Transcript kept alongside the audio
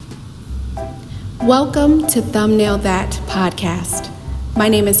Welcome to Thumbnail That podcast. My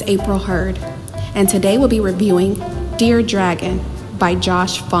name is April Hurd, and today we'll be reviewing Dear Dragon by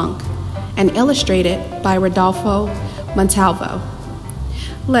Josh Funk and illustrated by Rodolfo Montalvo.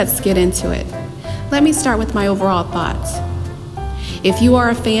 Let's get into it. Let me start with my overall thoughts. If you are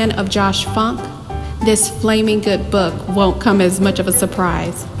a fan of Josh Funk, this flaming good book won't come as much of a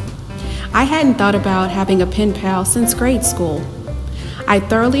surprise. I hadn't thought about having a pen pal since grade school. I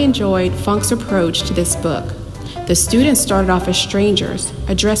thoroughly enjoyed Funk's approach to this book. The students started off as strangers,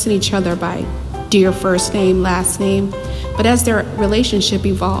 addressing each other by dear first name, last name, but as their relationship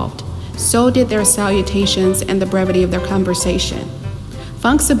evolved, so did their salutations and the brevity of their conversation.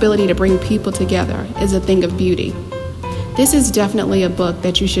 Funk's ability to bring people together is a thing of beauty. This is definitely a book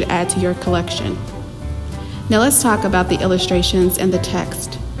that you should add to your collection. Now let's talk about the illustrations and the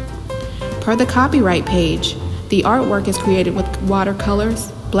text. Per the copyright page, the artwork is created with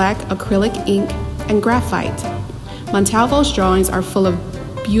watercolors, black acrylic ink, and graphite. Montalvo's drawings are full of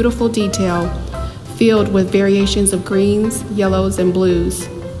beautiful detail, filled with variations of greens, yellows, and blues.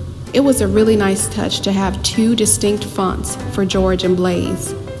 It was a really nice touch to have two distinct fonts for George and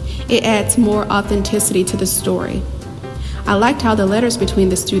Blaze. It adds more authenticity to the story. I liked how the letters between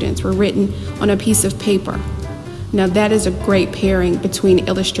the students were written on a piece of paper. Now that is a great pairing between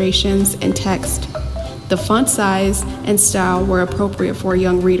illustrations and text. The font size and style were appropriate for a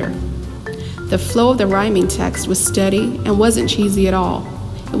young reader. The flow of the rhyming text was steady and wasn't cheesy at all.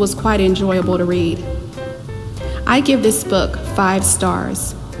 It was quite enjoyable to read. I give this book 5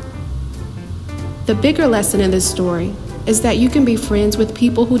 stars. The bigger lesson in this story is that you can be friends with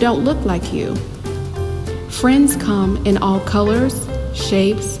people who don't look like you. Friends come in all colors,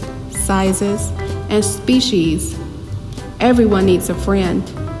 shapes, sizes, and species. Everyone needs a friend.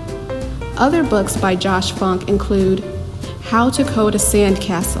 Other books by Josh Funk include How to Code a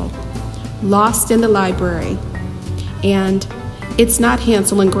Sandcastle, Lost in the Library, and It's Not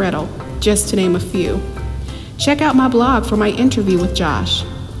Hansel and Gretel, just to name a few. Check out my blog for my interview with Josh.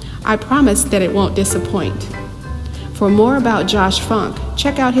 I promise that it won't disappoint. For more about Josh Funk,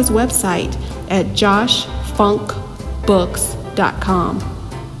 check out his website at joshfunkbooks.com.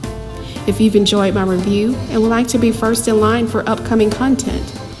 If you've enjoyed my review and would like to be first in line for upcoming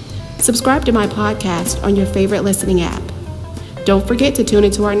content, subscribe to my podcast on your favorite listening app. Don't forget to tune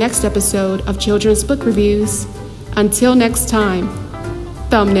into our next episode of Children's Book Reviews. Until next time,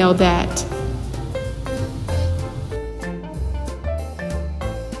 thumbnail that.